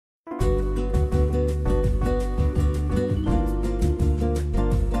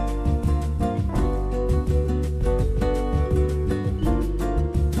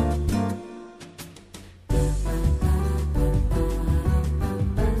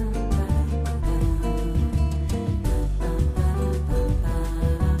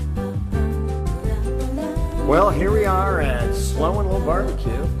Well, here we are at Slow and Low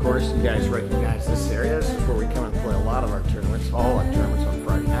Barbecue. Of course, you guys recognize this area. This is where we come and play a lot of our tournaments, all our tournaments on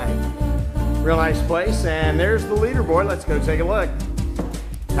Friday night. Real nice place, and there's the leaderboard. Let's go take a look.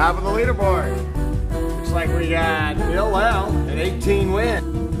 Top of the leaderboard. Looks like we got Bill L at 18 wins.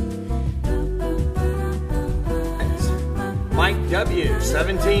 Mike W,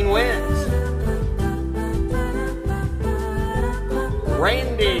 17 wins.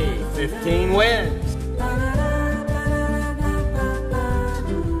 Randy, 15 wins.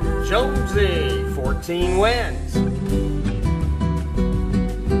 Jonesy, 14 wins.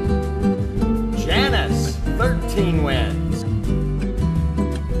 Janice, 13 wins.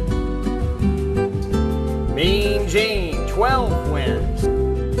 Mean Gene, 12 wins.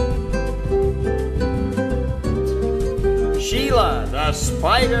 Sheila the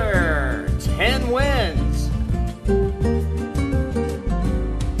Spider, 10 wins.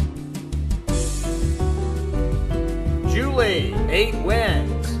 Julie, 8 wins.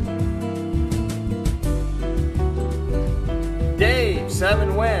 Dave,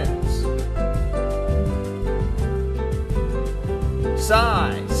 7 wins.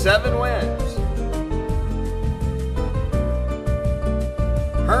 Cy, 7 wins.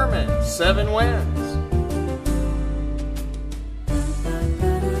 Herman, 7 wins.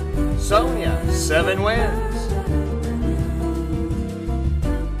 Sonia, 7 wins.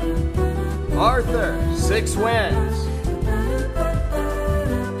 Arthur, 6 wins.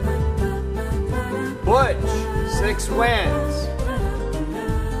 Butch, 6 wins.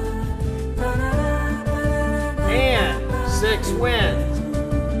 Ann, 6 wins.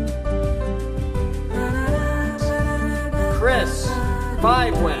 Chris,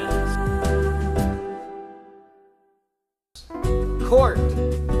 5 wins. Court,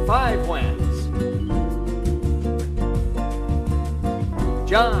 5 wins.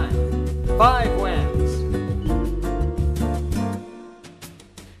 John, 5 wins.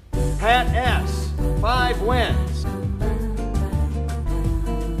 Pat S, 5 wins.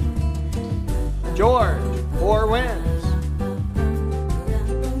 George, 4 wins.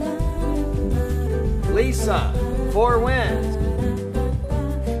 Lisa, 4 wins.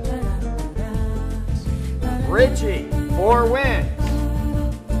 Richie, 4 wins.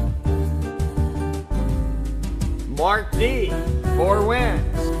 Mark D, 4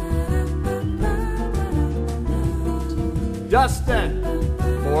 wins. Dustin,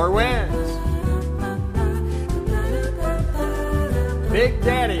 4 wins. Big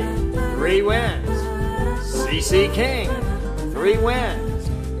Daddy, 3 wins. CC King, 3 wins.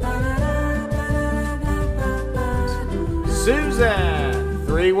 Susan,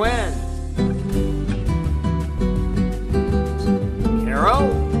 3 wins. Carol,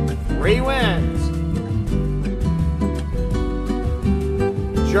 3 wins.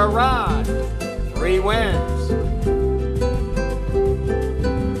 Gerard, 3 wins.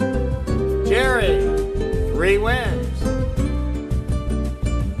 Jerry, 3 wins.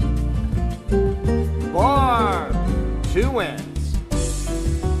 Barb, 2 wins.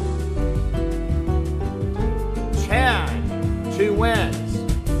 Chad, 2 wins.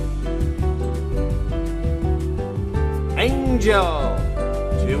 Angel,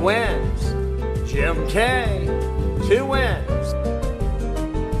 2 wins. Jim K, 2 wins.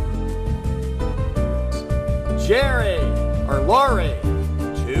 Jerry, or Lori,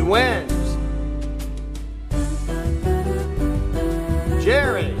 2 wins.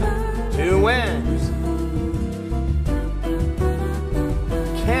 Jerry, 2 wins.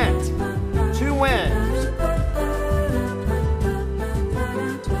 Kent, 2 wins.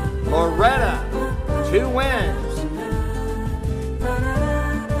 Loretta, 2 wins.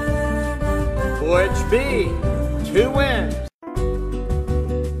 Butch B, 2 wins.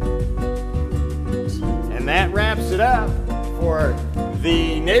 And that wraps it up for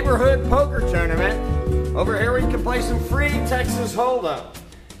the neighborhood poker tournament. Over here we can play some free Texas Hold'em.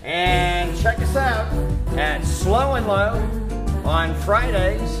 And check us out at Slow and Low on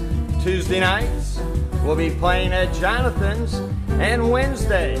Fridays, Tuesday nights. We'll be playing at Jonathan's, and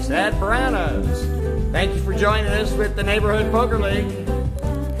Wednesdays at Brano's. Thank you for joining us with the Neighborhood Poker League.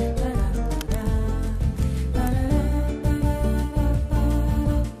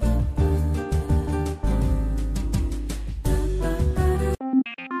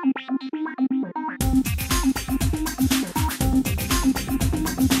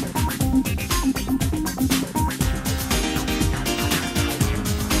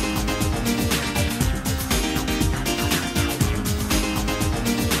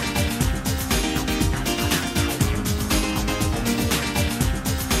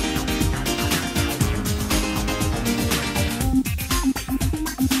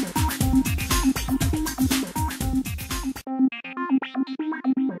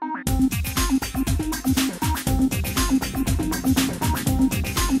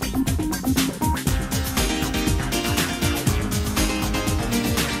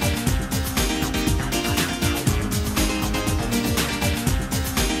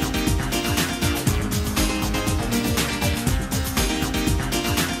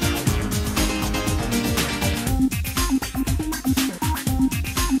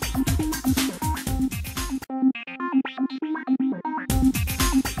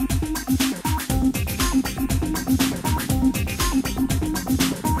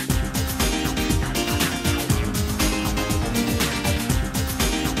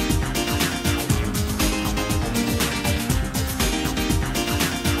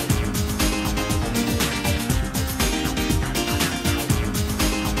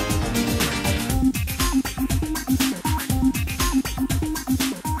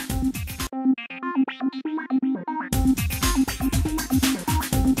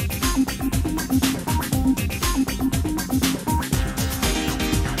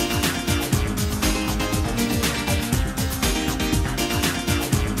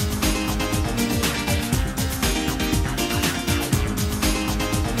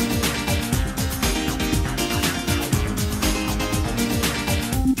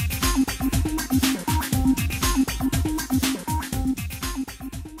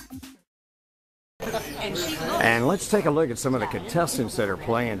 And let's take a look at some of the contestants that are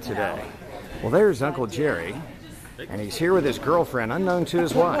playing today. Well, there's Uncle Jerry, and he's here with his girlfriend, unknown to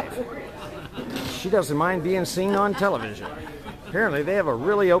his wife. She doesn't mind being seen on television. Apparently, they have a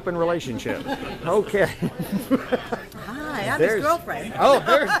really open relationship. Okay. Hi, I'm his girlfriend. Oh,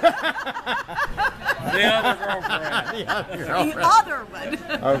 there's the other girlfriend. The other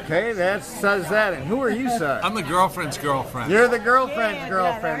one. Okay, that says that. And who are you, son? I'm the girlfriend's girlfriend. You're the girlfriend's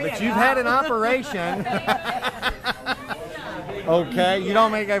girlfriend, but you've had an operation. Okay, you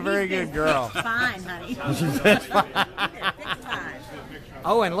don't make a very good girl. Fine, honey.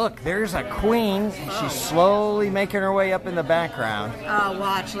 Oh, and look, there's a queen. She's slowly making her way up in the background. Oh,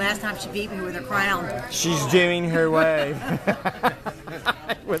 watch. Last time she beat me with her crown. She's doing her way.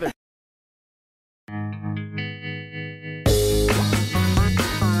 With her.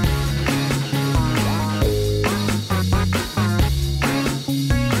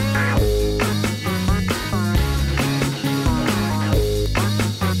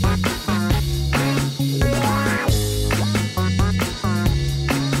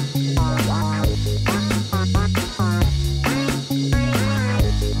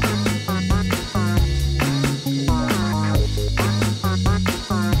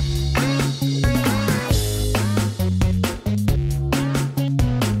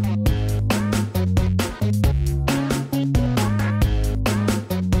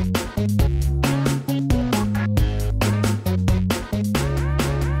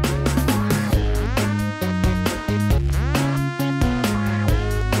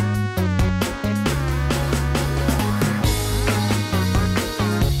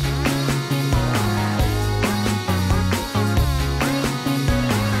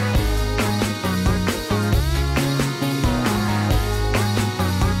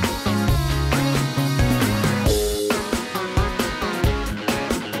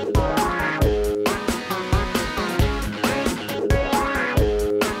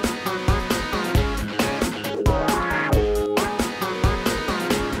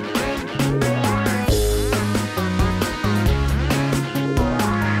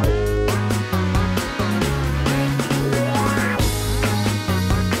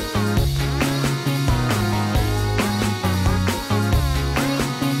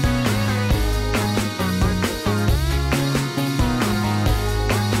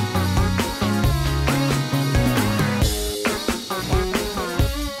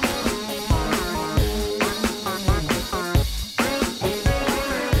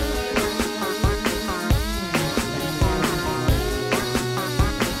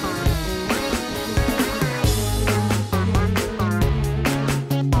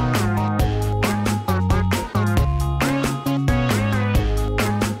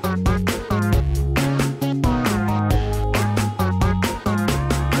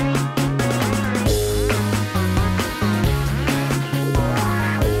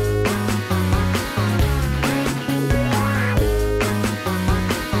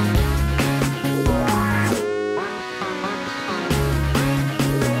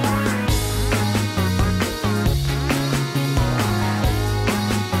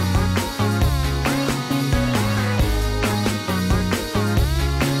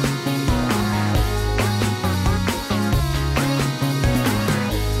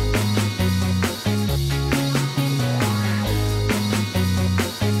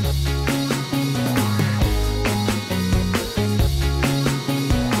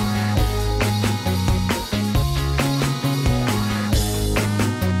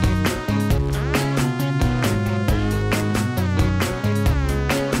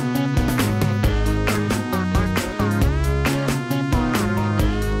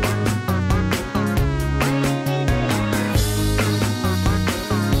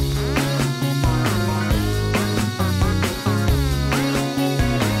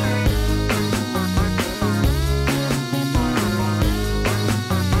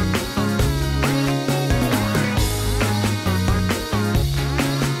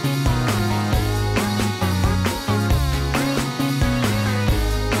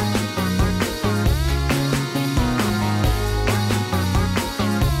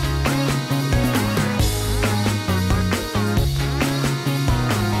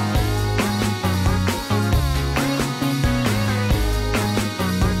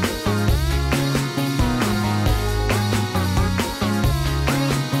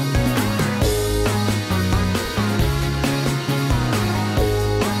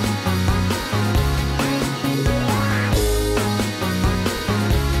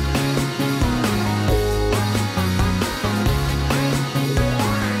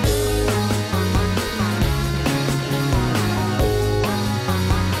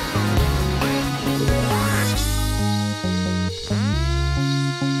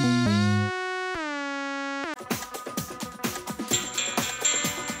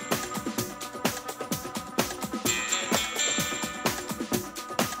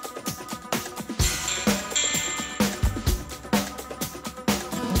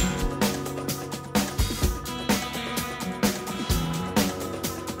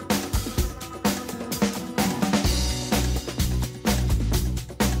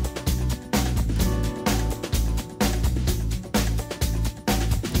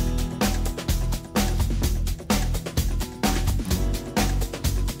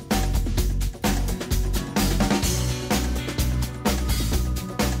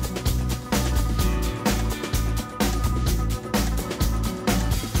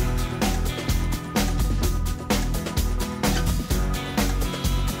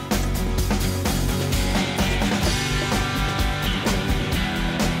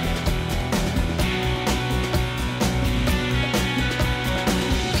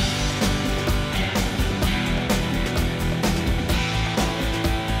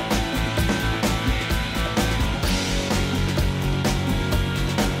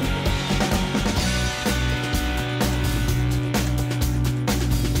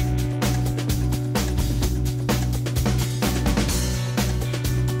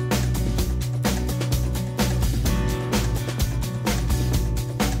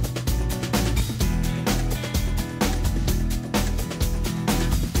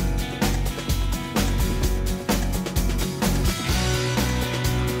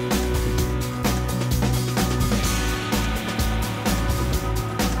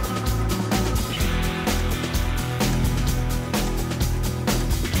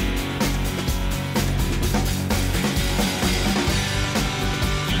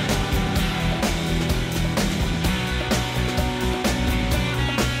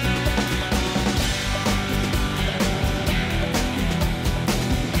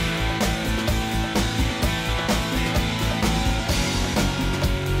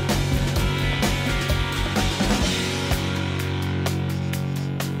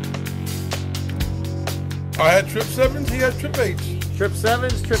 I had trip 7s, he had trip 8s. Trip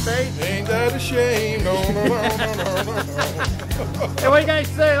 7s, trip 8s. Ain't that a shame? No, no, no, no, no, no. Hey, what do you guys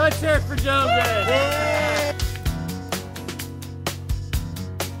say? Let's hear it for Jonesy.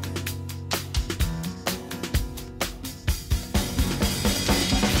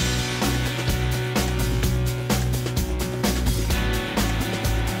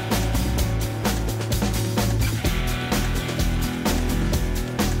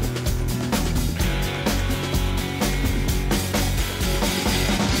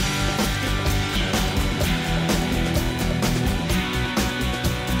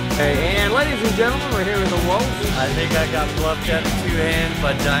 And ladies and gentlemen, we're here with the Wolves. I think I got bluffed out of 2 hands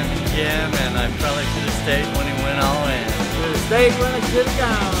by Diamond Jim, and I probably should have stayed when he went all in. Should have stayed when it should have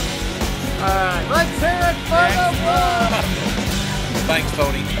gone. Alright, let's hear it for the Wolves! Thanks,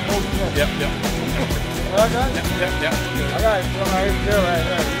 Tony. Yep, yep. Okay? Yep, yep. Alright, so right here, right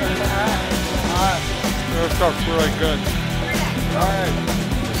there. Alright. That stuff's really good. Alright.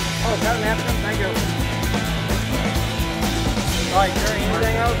 Oh, got an napkin? Thank you. Alright, Jerry,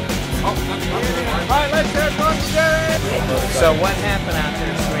 anything else? Alright, let's hear it for Jerry! So what happened out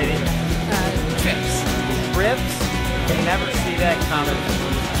there, sweetie? Chips. Ribs? You never see that coming.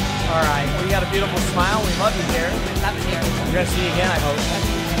 Alright, well, you got a beautiful smile. We love you, Jerry. Love it here. We're going to see you again, I hope.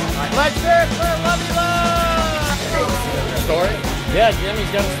 Alright, let's hear it for Love You Love! Story? Yeah, Jimmy's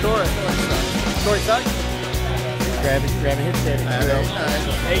got a story. Story sucks? Grab it, hit steady.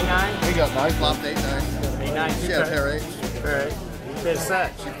 8-9? He got knife flopped 8-9. 8-9. She had hair 8. Alright. It's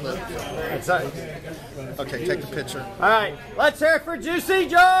set. She flipped. That's it. Okay, take the picture. Alright, let's hear it for Juicy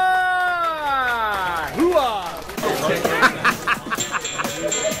Joy! Hoo-ah!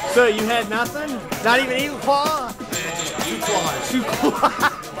 So you had nothing? Not even eagle claw? 2 claws. 2 claws.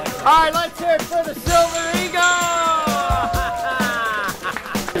 Alright, let's hear it for the Silver Eagle!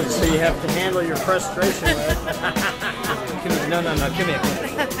 So you have to handle your frustration with it. No, come here.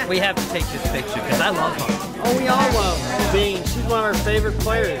 We have to take this picture because I love her. Oh, we all love Bean. She's one of our favorite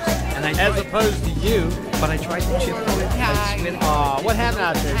players. And as opposed to you. But I tried to chip on it. Aw, what happened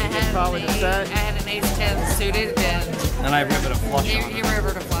out there? Did you get caught with the set? I had an ace-10 suited, And I riveted a flush on you it.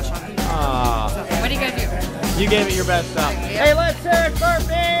 rivered a flush on it. Aw. So, what are you going to do? You gave it your best stuff. Hey, let's hear it for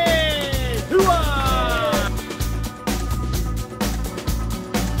Bean! Hoo-ah!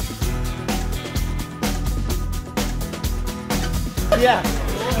 Yeah.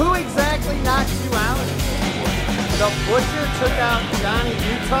 Who exactly knocked you out? The Butcher took out Johnny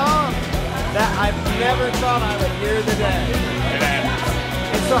Utah? That I've never thought I would hear the day. It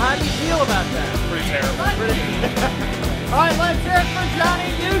happens. And so how do you feel about that? Pretty terrible. Alright, let's hear it for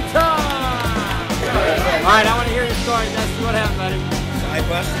Johnny Utah! Alright, I want to hear your story, Dusty. What happened, buddy? I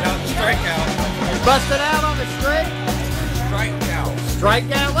busted out the strikeout. Busted out on the straight? Strikeout.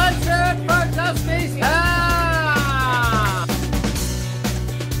 Strikeout, let's hear it for Dusty's house!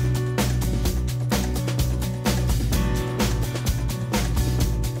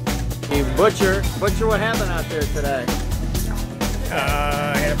 Butcher, what happened out there today?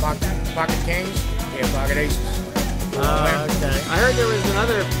 I had a pocket kings, he had pocket aces. Okay. I heard there was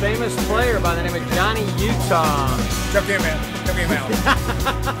another famous player by the name of Johnny Utah. Took him out.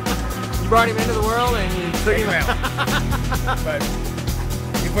 You brought him into the world and you took him out. But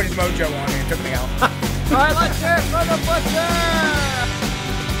he put his mojo on me and took me out. All right, let's hear it for the Butcher!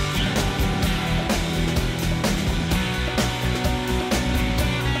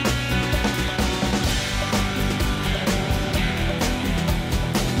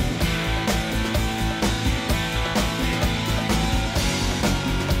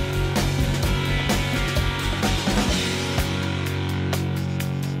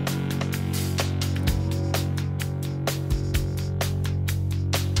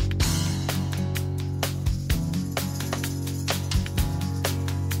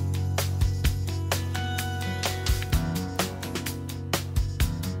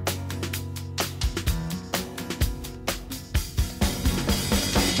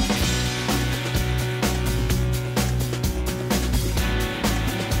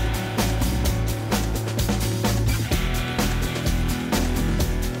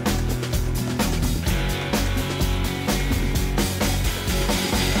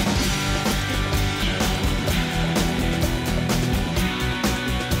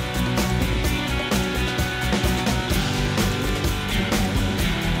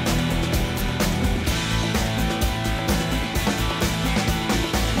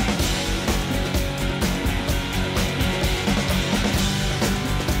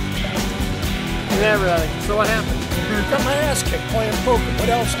 Everything. So what happened? Got my ass kicked playing poker. What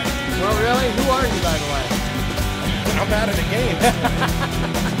else? Well, really? Who are you, by the way? I'm out of the game.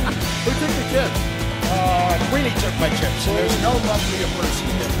 Who took your chips? Queenie took my chips, and there's no lovelier person.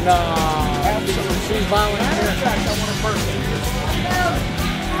 No. Absolutely. She's volunteering. In fact, I want a person.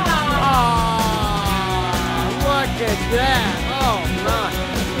 Oh, look at that. Oh, nice.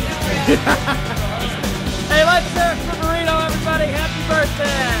 Hey, let's hear it for Burrito, everybody. Happy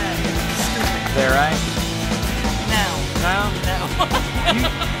birthday. Is that right? No. No? No.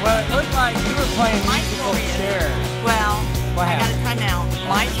 Well, it looked like you were playing musical chairs. Well, What I happened? gotta time out.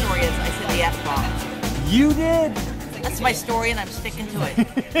 My story is I said the F-bomb. You did? That's my story and I'm sticking to it.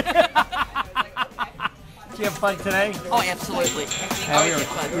 Did you have fun today? Oh, absolutely. Yeah,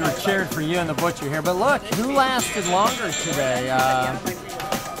 we were cheered for you and the butcher here. But look, who lasted longer today? I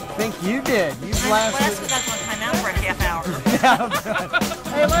think you did. You Well, that's lasted. because I was on time out for a half hour. Yeah, good.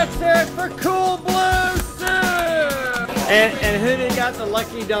 Hey, let's hear it for Cool Blue Sue! And who did got the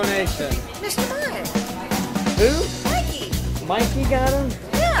lucky donation? Mr. Mike. Who? Mikey. Mikey got him?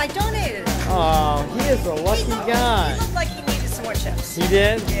 Yeah, I donated. Oh, he is a lucky guy. He looked like he needed some more chips. He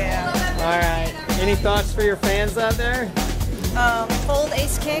did? Yeah. All right. Any thoughts for your fans out there? Fold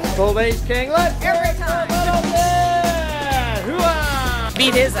Ace King. Full Ace King, let's hear Every it for time. Little Bit! Hoo-ah!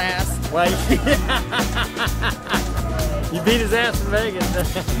 Beat his ass. Well, you beat his ass in Vegas.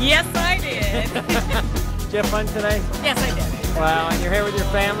 Yes, I did. Did you have fun today? Yes, I did. Wow, and you're here with your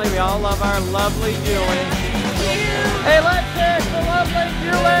family. We all love our lovely Julie. Hey, let's hear it for lovely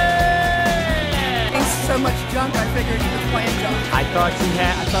Julie! So much junk, I figured he was playing junk. I thought he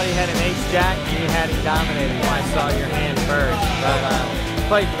had an ace jack and you had him dominated when I saw your hand first. But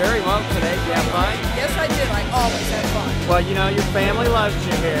played very well today. Did you have fun? Yes, I did. I always had fun. Well, you know, your family loves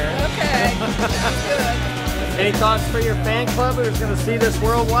you here. Okay, sounds good. Any thoughts for your fan club who's going to see this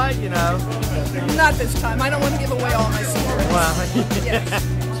worldwide, you know? Not this time. I don't want to give away all my secrets. Well, Yes.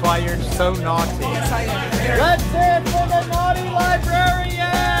 that's why you're so naughty. Yes, I am. Very Let's hear it for the naughty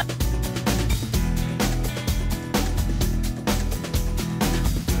librarian!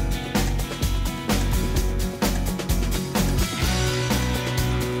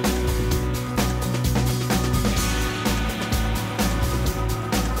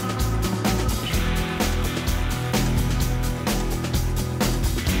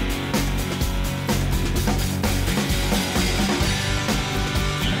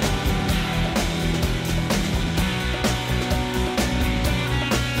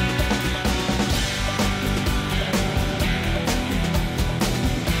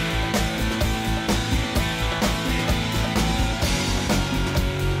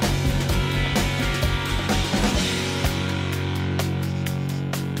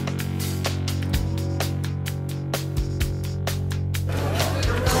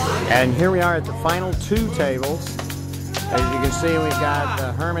 And here we are at the final two tables. As you can see, we've got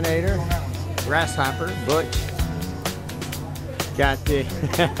the Herminator, Grasshopper, Butch. Got the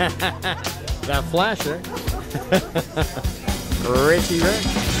the Flasher, Richie Rich,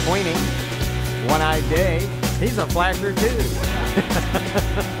 Queenie, One-Eyed Dave. He's a flasher too.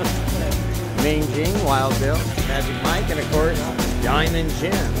 Mean Gene, Wild Bill, Magic Mike, and of course, Diamond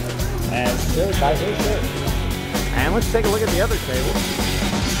Jim, as showed by his shirt. And let's take a look at the other table.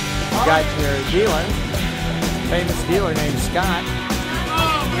 You got your dealer, famous dealer named Scott.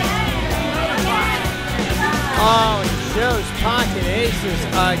 Oh, he shows pocket aces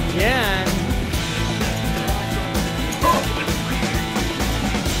again.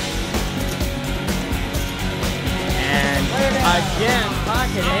 And again,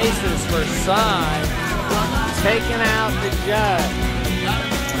 pocket aces for side, taking out the judge.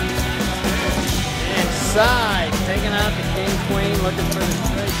 And side, taking out the king, queen, looking for the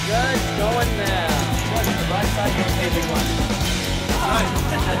straight judge, going now.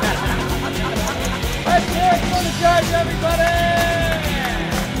 Let's hear it for the judge, everybody!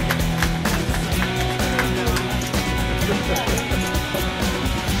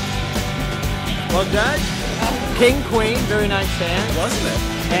 Well, Judge, king, queen, very nice hand. Wasn't it?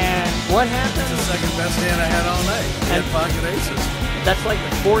 And what happened? The second best hand I had all night. I had pocket aces. That's like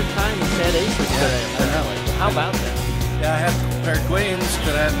the fourth time he's had aces today. Yeah. How about that? Yeah, I had a pair of queens.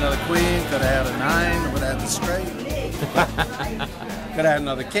 Could have had another queen. Could have had a 9. Would have had the straight. Could have had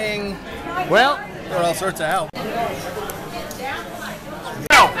another king. Well, There were all sorts of help.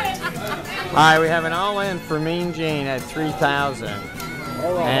 all right, we have an all-in for Mean Gene at 3,000.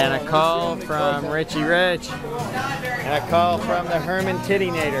 And a call from Richie Rich. And a call from the Herman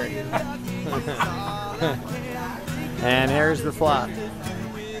Tittinator. And here's the flop.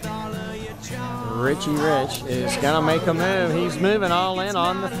 Richie Rich is gonna make a move. He's moving all in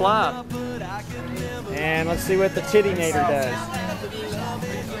on the flop. And let's see what the Tittinator does.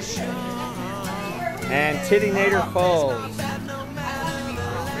 And Tittinator folds.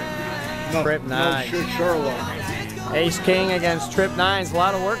 Trip 9. Sure luck. Ace King against Trip 9's a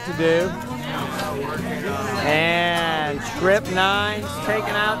lot of work to do. And Trip 9's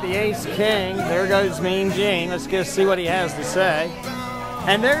taking out the Ace King. There goes Mean Gene. Let's just see what he has to say.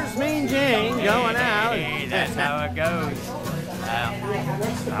 And there's Mean Gene going out. Hey, that's how it goes.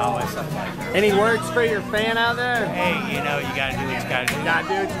 Always something like that. Any words for your fan out there? Hey, you know, you gotta do what you gotta do. Gotta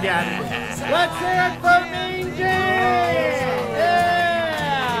do what you gotta do. Let's hear it for Mean Gene! Yeah!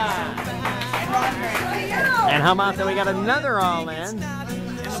 And how about that? We got another all-in.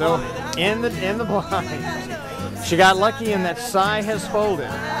 So in the blind, she got lucky in that Cy has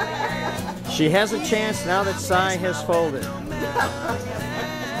folded. She has a chance now that Cy has folded.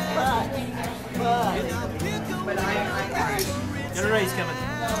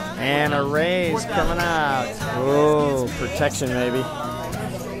 And a raise coming out. Oh, protection maybe.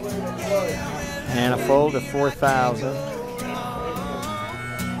 And a fold of 4,000.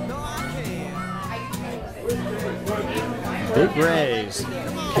 Big raise.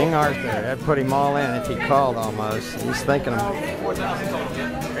 King Arthur. That put him all in if he called almost. He's thinking of 4,000 total.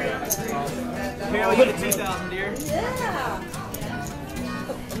 Here, we get 2,000, dear. Yeah.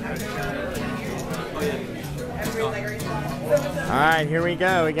 All right, here we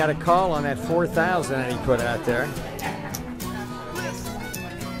go. We got a call on that 4,000 that he put out there.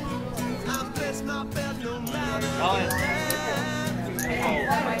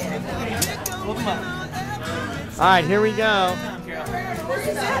 All right, here we go.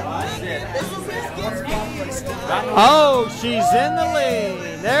 Oh, she's in the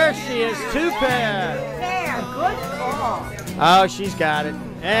lead. There she is, 2 pair. Good call. Oh, she's got it.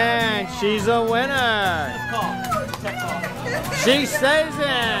 And she's a winner. She stays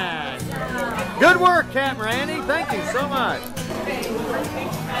in. Good work, Captain Randy. Thank you so much.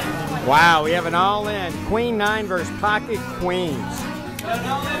 Wow, we have an all-in. Queen 9 versus Pocket Queens.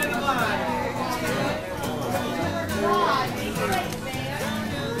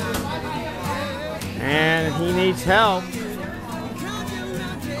 And he needs help.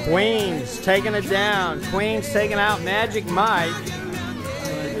 Queens taking it down. Queens taking out Magic Mike.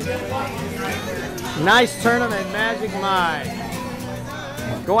 Nice tournament, Magic Mike.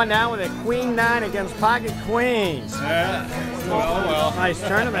 Going down with a Queen 9 against Pocket Queens. Yeah. Well. Nice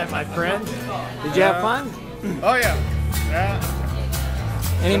tournament, my friend. Did you have fun? Oh, yeah. Yeah.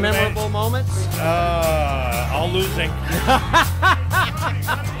 Any memorable moments? All losing.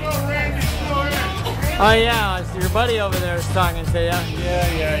 Oh yeah, it's your buddy over there is talking to you. Yeah,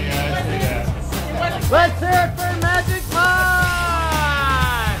 I see that. Let's hear it for Magic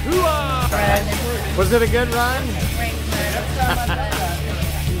Mike! Hoo-ah! Was it a good run?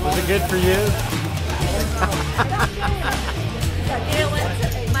 Was it good for you?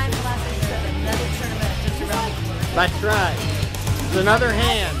 That's right. It's another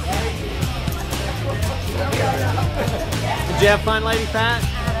hand. Did you have fun, Lady Pat?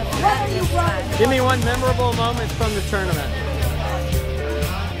 Give me one memorable moment from the tournament.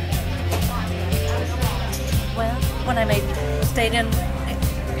 Well, when I stayed in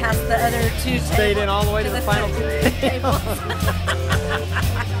past the other 2 tables. Stayed in all the way to the final 2 tables.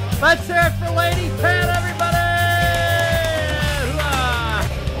 Let's hear it for Lady Pat, everybody!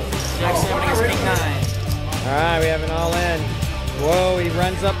 Jack 7 against King 9. All right, we have an all-in. Whoa, he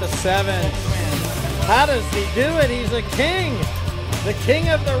runs up to 7. How does he do it? He's a king. The king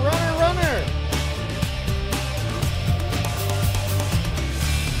of the runner.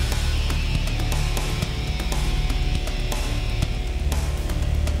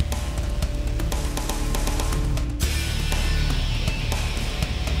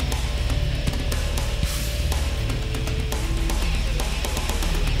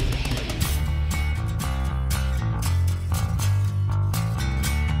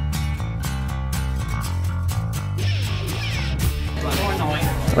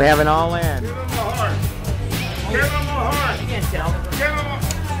 We have an all-in. Give him a heart. Give him a heart. You can't tell. Give him a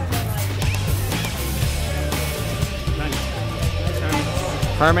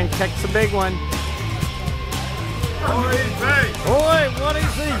Herman kicks a big one. Oh, he's big. Boy, what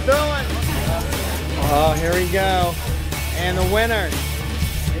is he doing? Oh, here we go. And the winner.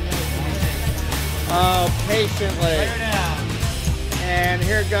 Oh, patiently. And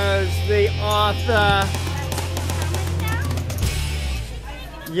here goes the author.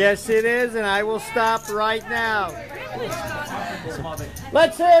 Yes, it is, and I will stop right now.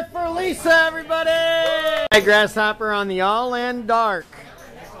 Let's hear it for Lisa, everybody! Hey, Grasshopper on the all-in dark.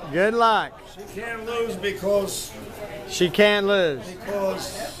 Good luck. She can't lose because She can't lose.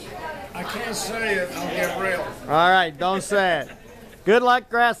 I can't say it. I'll get real. All right, don't say it. Good luck,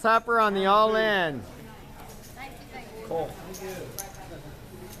 Grasshopper, on the all-in. Cool.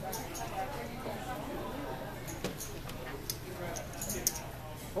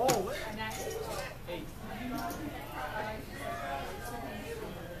 Hold it.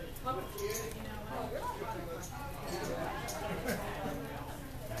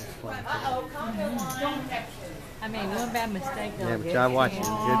 I mean, one bad mistake. Yeah, but I watched you.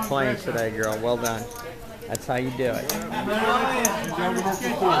 Good playing today, girl. Well done. That's how you do it.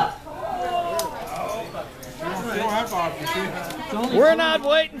 We're not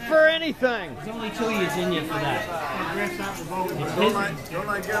waiting for anything. There's only 2 years in you for that. Don't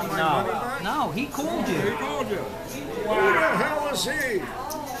I get my money back? No, he called you. He called you. Who the hell is he?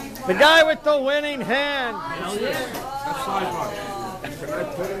 The guy with the winning hand. Hell yeah. That's $5. Can I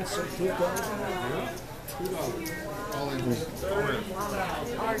put in some $2? Yeah. $2. All in.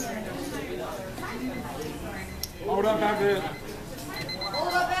 Hold up after this.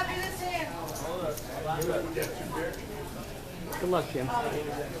 Hold up after this hand. Good luck, Jim.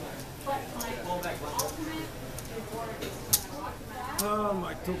 Oh,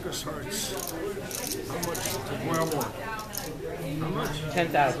 my tuchus hurts. How much? 12 more. How much?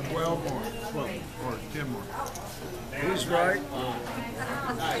 10,000. 12 more. 12 or 10 more. He's right. I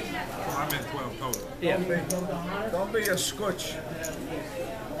meant 12 total. Yeah. Don't be a scotch.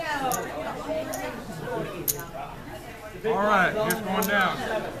 All right, just going down.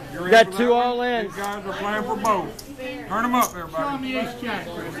 You got 2 all in. These guys are playing for both. Turn them up, everybody.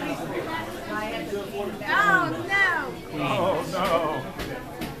 Oh, no. Oh, no.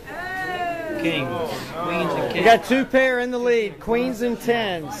 King. Queens and You kings. got 2 pair in the lead. Queens and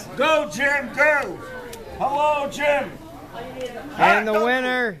 10s. Go, Jim, go. Hello, Jim. And the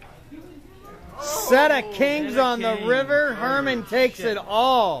winner, set of kings on the river. Herman takes it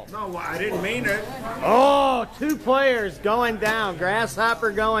all. No, I didn't mean it. Oh, 2 players going down.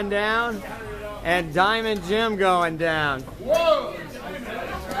 Grasshopper going down and Diamond Jim going down. Whoa.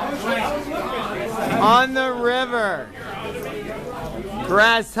 On the river.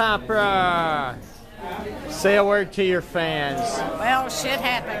 Grasshopper. Say a word to your fans. Well, shit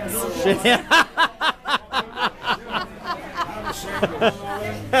happens.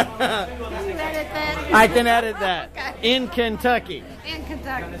 I can edit that. Okay. In Kentucky. In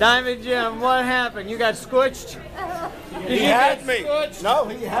Kentucky. Diamond Jim, what happened? You got squished? He had me. No,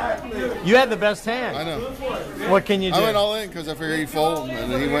 he had me. You had the best hand. I know. What can you do? I went all in because I figured he'd fold,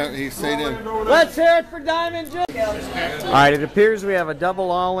 and then he stayed in. Let's hear it for Diamond Jim. All right, it appears we have a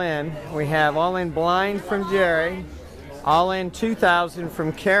double all-in. We have all-in blind from Jerry, all-in 2,000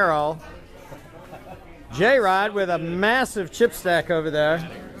 from Carol, J-Rod with a massive chip stack over there,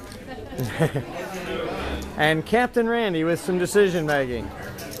 and Captain Randy with some decision making.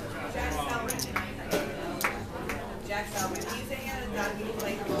 Jack Selwyn. He's a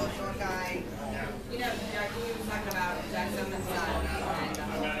playful, short guy. You know, he was talking about Jack Selwyn's son.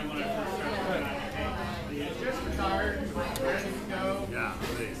 Just retired. Ready to go. Yeah.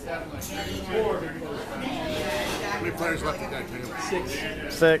 How many players left in that team?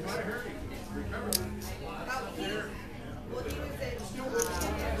 6.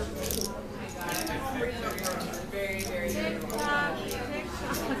 Very, very good.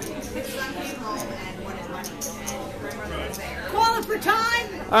 His son came home and wanted money. And Brevard was there. Calling for time.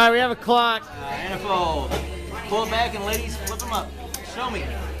 All right, we have a clock. And a fold. Pull it back and ladies, flip them up. Show me.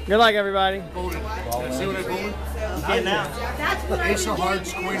 Good luck, everybody. Fold it. See what I told him? You get now. That's what I Ace of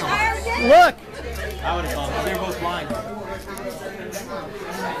hearts, queen of hearts. Look. I would have called. They're both blind.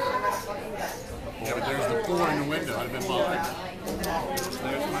 Yeah, but there's the 4 in the window. I'd have been blind.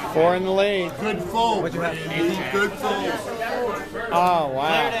 4 in the lead. Good fold. Good fold. Oh, Clear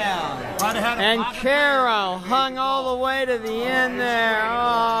wow. down. And Carol hung all the way to the end there.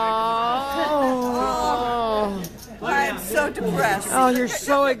 Oh. I'm so depressed. Oh, you're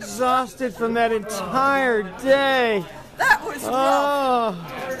so exhausted from that entire day. That was rough. Oh.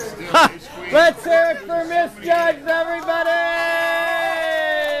 Ha. Let's hear it for Miss Judge, everybody.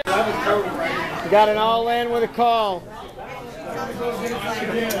 Got an all-in with a call.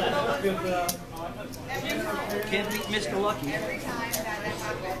 Can't beat Mr. Lucky. You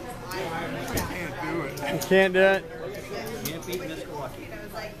can't do it. Can't beat Mr. Lucky.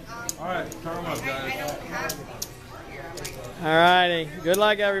 All right, turn them up, guys. All righty. Good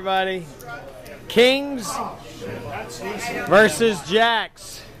luck, everybody. Kings versus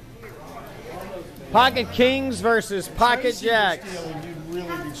Jacks. Pocket Kings versus Pocket Jacks.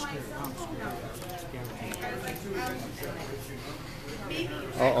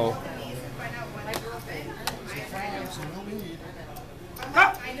 Uh-oh.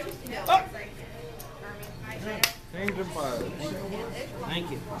 Kings and 5s. Thank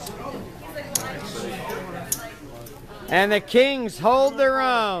you. And the Kings hold their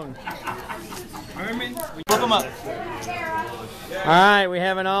own. Herman, flip them up. All right, we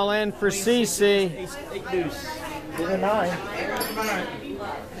have an all-in for CC.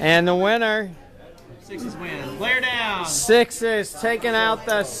 And the winner, Sixes win. Player down. Sixes, taking out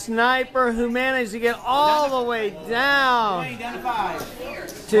the sniper who managed to get all the way down Down to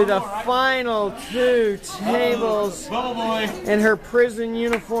 5. to the final 2 tables Bubble boy. in her prison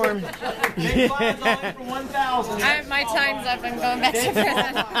uniform. Big flags all in for 1,000. My time's up. I'm going back to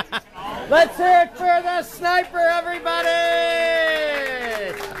prison. Let's hear it for the sniper, everybody!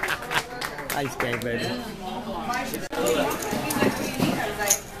 Nice game, baby.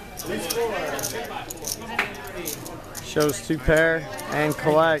 Shows 2 pair and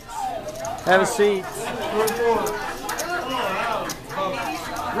collects. Have a seat.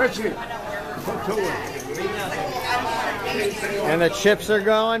 Richie. And the chips are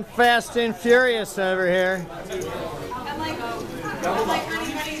going fast and furious over here.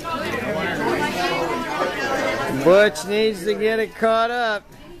 Butch needs to get it caught up.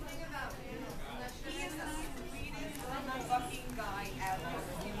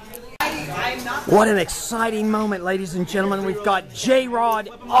 What an exciting moment, ladies and gentlemen. We've got J-Rod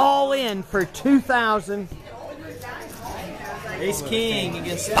all in for 2,000. Ace King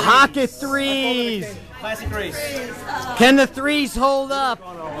against Pocket threes. Classic race. Can the threes hold up?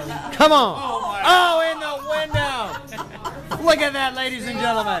 Come on. Oh, in the window. Look at that, ladies and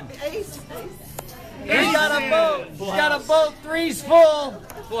gentlemen. He's got a boat. He's got a boat. Threes full.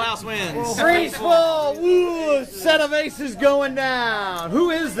 Full house wins. Threes full. Woo, set of aces going down. Who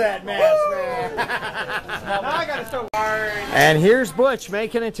is that masked man? I gotta start. And here's Butch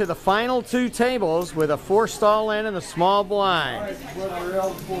making it to the final 2 tables with a 4-stall in and a small blind.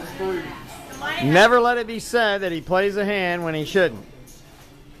 Never let it be said that he plays a hand when he shouldn't.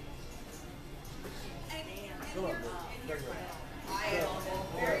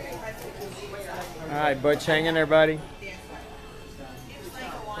 All right, Butch, hang in there, buddy.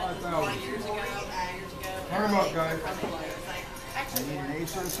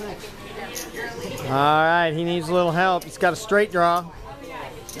 All right, he needs a little help. He's got a straight draw.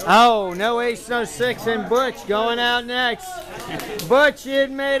 Oh, no ace, no 6, and Butch going out next. Butch,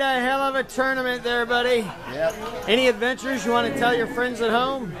 you'd made a hell of a tournament there, buddy. Yep. Any adventures you want to tell your friends at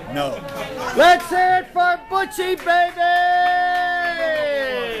home? No. Let's hear it for Butchie, baby!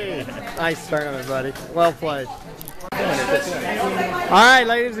 Nice tournament, buddy. Well played. All right,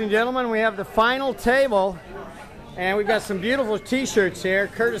 ladies and gentlemen, we have the final table, and we've got some beautiful T-shirts here,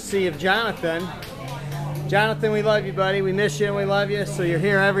 courtesy of Jonathan. Jonathan, we love you, buddy. We miss you and we love you, so you're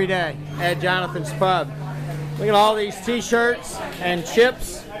here every day at Jonathan's Pub. Look at all these T-shirts and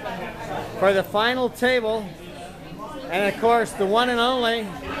chips for the final table. And, of course, the one and only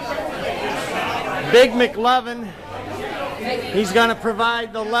Big McLovin. He's going to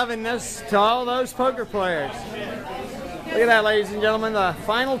provide the lovingness to all those poker players. Look at that, ladies and gentlemen, the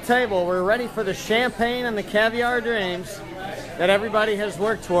final table. We're ready for the champagne and the caviar dreams that everybody has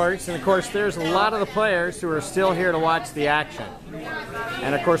worked towards. And of course, there's a lot of the players who are still here to watch the action.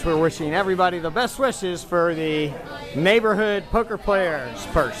 And of course, we're wishing everybody the best wishes for the neighborhood poker players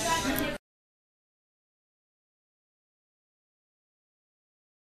purse.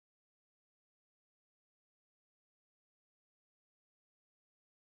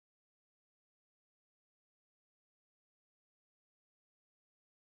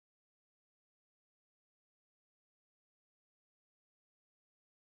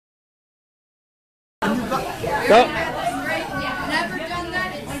 Go.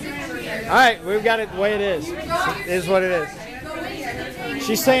 All right, we've got it the way it is. It is what it is.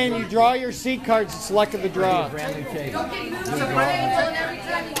 She's saying you draw your seat cards and select the draw.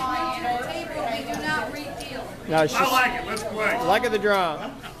 No, she's, I like it. Let's play. luck of the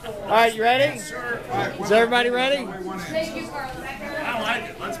draw. All right, you ready? Is everybody ready? I like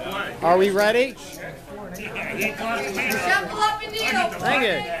it. Let's play. Are we ready? Thank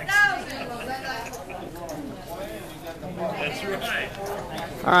you. That's right.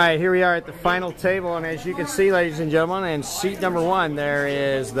 All right, here we are at the final table, and as you can see, ladies and gentlemen, in seat number 1, there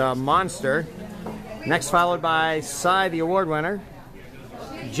is the Monster. Next, followed by Cy, the award winner,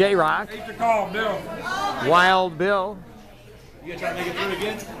 J-Rock, Hate to call, Bill. Wild Bill, You gonna try to make it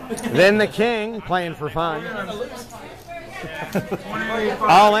through again? then the King, playing for fun.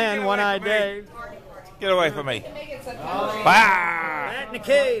 All in, One-Eyed Dave. Get away from me. Bat in the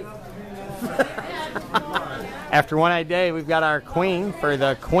cave. After One-Eyed Dave, we've got our Queen for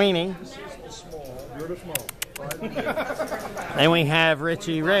the Queenie. Then we have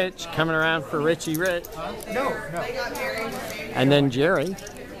Richie Rich coming around for Richie Rich. And then Jerry.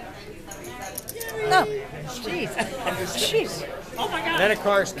 No. Jeez. Jeez. Oh my God. Then, of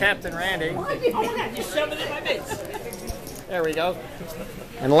course, Captain Randy. Oh my God, you shoved it in my face. There we go.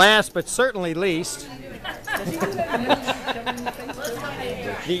 And last but certainly least,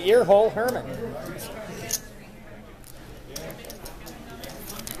 the earhole Herman.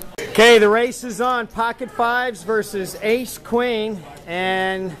 Okay, the race is on. Pocket fives versus ace queen,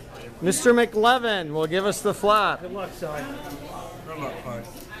 and Mr. McLevin will give us the flop. Good luck, son. Good luck, bud.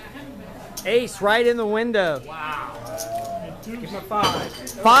 Ace right in the window. Wow. Give him a 5.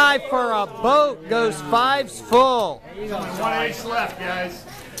 5 for a boat. Goes 5s full. There you go. 1 ace left, guys.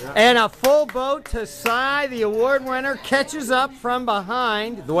 And a full boat to Cy, the award winner, catches up from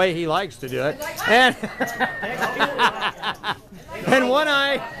behind, the way he likes to do it. And, and one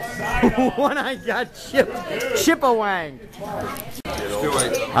eye got chip-a-wang.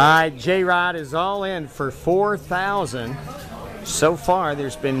 All right, J-Rod is all in for 4,000. So far,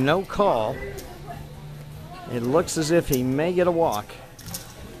 there's been no call. It looks as if he may get a walk.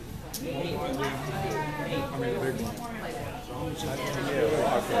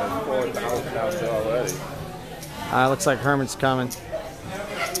 Looks like Herman's coming.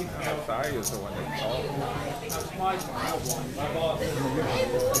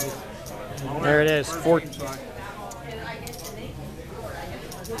 There it is. 4.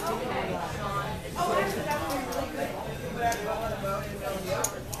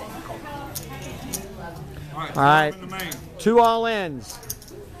 All right, 2 all-ins.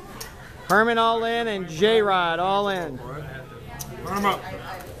 Herman all in and J-Rod all in. Turn him up.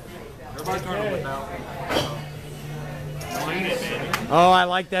 Everybody turn him now. Oh, I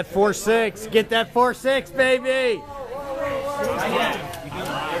like that 4-6. Get that 4-6, baby.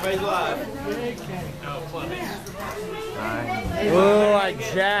 Everybody's live. Oh, I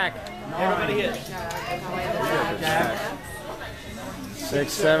jack. Everybody hit.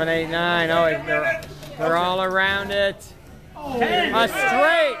 6, 7, 8, 9. Oh, they're all around it. A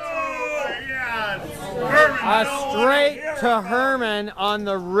straight. A straight to Herman on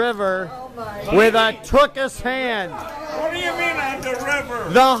the river with a tookus hand. What do you mean on the river?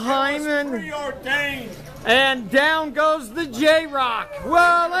 The Hyman. Preordained. And down goes the J-Rock.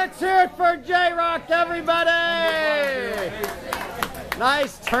 Well, let's hear it for J-Rock, everybody.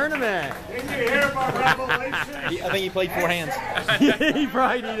 Nice tournament. Didn't you hear about Revelation? I think he played 4 hands. He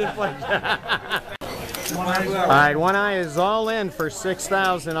probably didn't play. All right, One Eye is all in for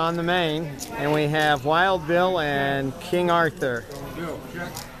 6,000 on the main, and we have Wild Bill and King Arthur. Bill,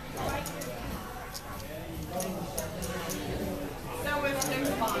 check. So it's new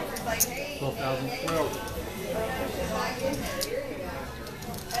sponsors like, hey, 12,000.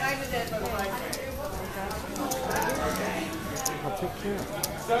 and I just did it for the life. I'll take care of it.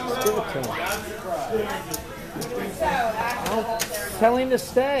 Let's give it to him. Tell him to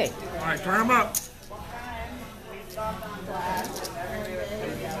stay. All right, turn him up.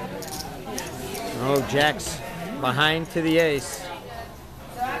 Oh, Jack's behind to the ace.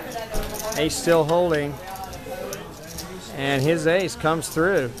 Ace still holding. And his ace comes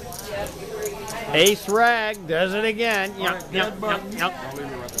through. Ace rag does it again. Yep.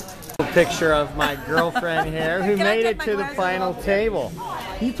 Picture of my girlfriend here who made it to the final table.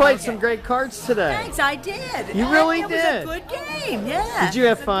 You played some great cards today. Thanks, I did. You really It did. was a good game, yeah. Did you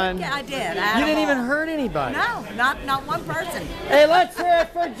have fun? Yeah, I did. You didn't even hurt anybody. No, not one person. Hey, let's hear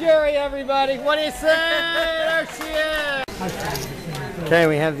it for Jerry, everybody. What do you say? There she is. Okay,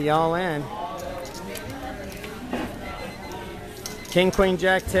 we have the all-in. King, Queen,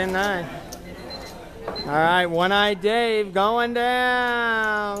 Jack, 10-9. All right, One Eye Dave going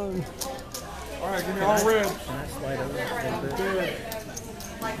down. All right, give me all reds.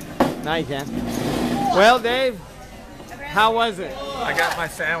 Now you can. Well, Dave, how was it? I got my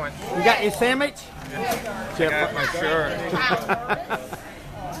sandwich. You got your sandwich? I got my shirt.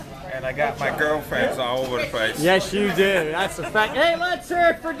 And I got my girlfriends all over the place. Yes, you did. That's a fact. Hey, let's hear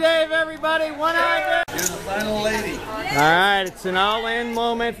it for Dave, everybody. One Eye Dave. You're the final lady. All right, it's an all-in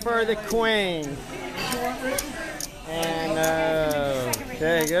moment for the Queen. And,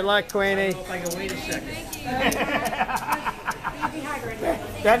 okay, good luck, Queenie. If I can wait a second.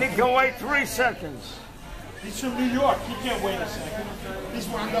 Then it can wait 3 seconds. He's from New York. He can't wait a second. He's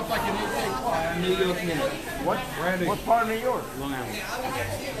wound up like an 8-day clock. New York minute. What part of New York? Long Island.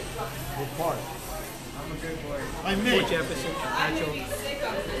 What part? I'm me. Jefferson, Patcho.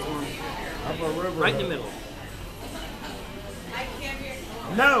 Right in the middle.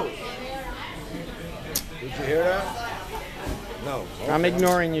 No. Did you hear that? No. I'm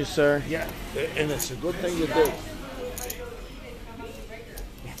ignoring you, sir. Yeah, and it's a good thing you do.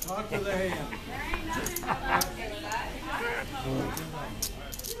 Talk to the hand.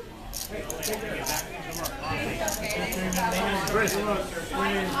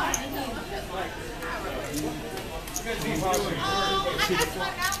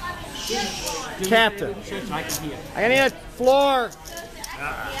 Captain. I need a floor.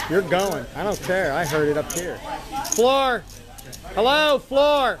 You're going. I don't care. I heard it up here. Floor. Hello,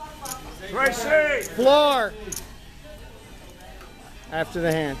 floor. Tracy. Floor. After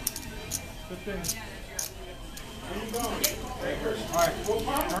the hand.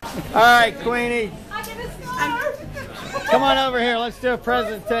 All right, Queenie. Come on over here. Let's do a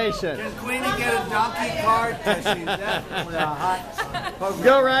presentation. Can Queenie get a donkey card? Because she's definitely a hot.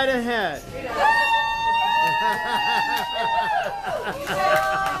 Go right ahead.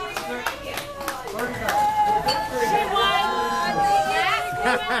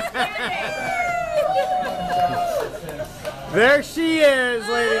 There she is,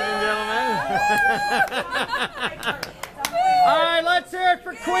 ladies and gentlemen. All right, let's hear it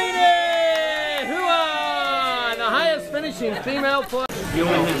for Queenie. Hoo-ah! The highest finishing female player. You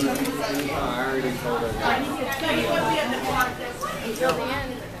win him. I already told her.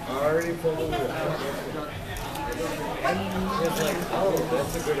 I already told her. It's like, oh,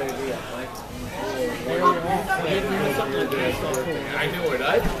 that's a good idea. Like, I knew what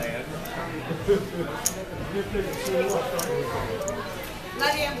I planned.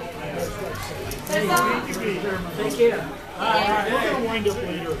 Love you. Take care. We're gonna wind up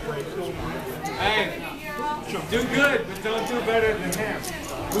later. Hey, do good, but don't do better than him.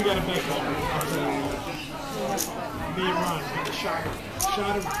 We got a big one. Me and Ron got a shot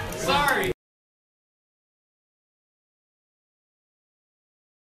of. Sorry.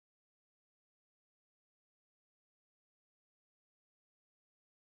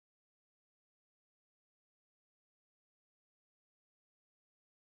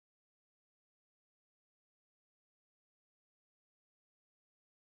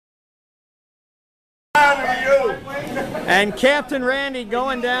 And Captain Randy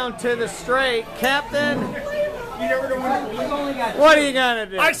going down to the straight. Captain, what are you gonna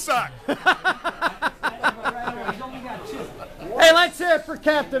do? I suck. Hey, let's hear it for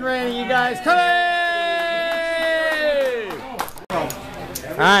Captain Randy, you guys. Come on!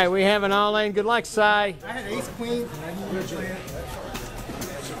 All right, we have an all-in. Good luck, Si. I had ace queen.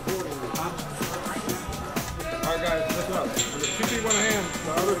 All right, guys, look up. There's 2 people in a hand.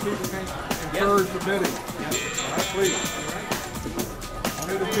 The other 2 can encourage the bidding. All right, please.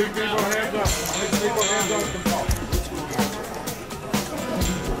 Only the 2 people hands up. Only the people hands up can talk.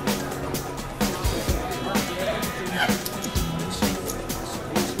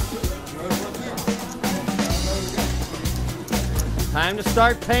 Time to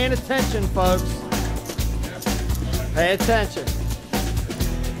start paying attention, folks. Pay attention.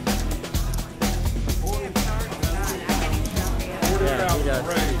 Yeah, he does.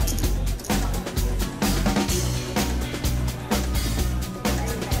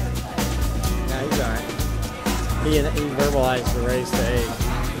 Yeah, he's all right. He verbalized the raise to 8.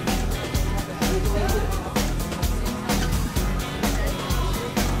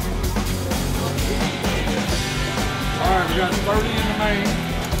 All right, we got 30 in the main.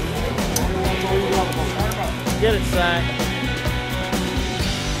 Get it, Si.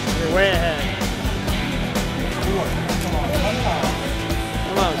 You're way ahead.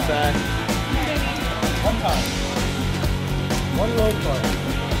 Come on, Si. One time. One low card.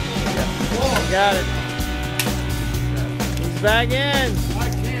 Got it. He's back in. I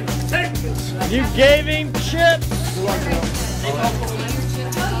can't take this. You gave him chips. Bill,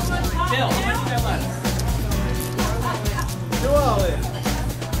 how much you got left? Do all in.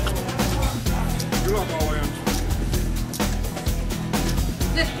 You're up all in.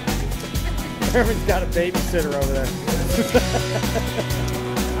 Herman's got a babysitter over there.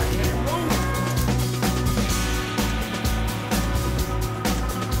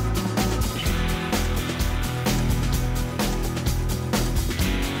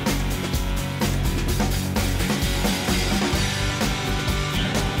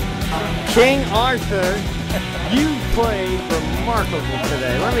 King Arthur, you played remarkable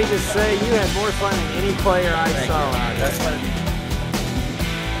today. Let me just say, you had more fun than any player I saw. That's what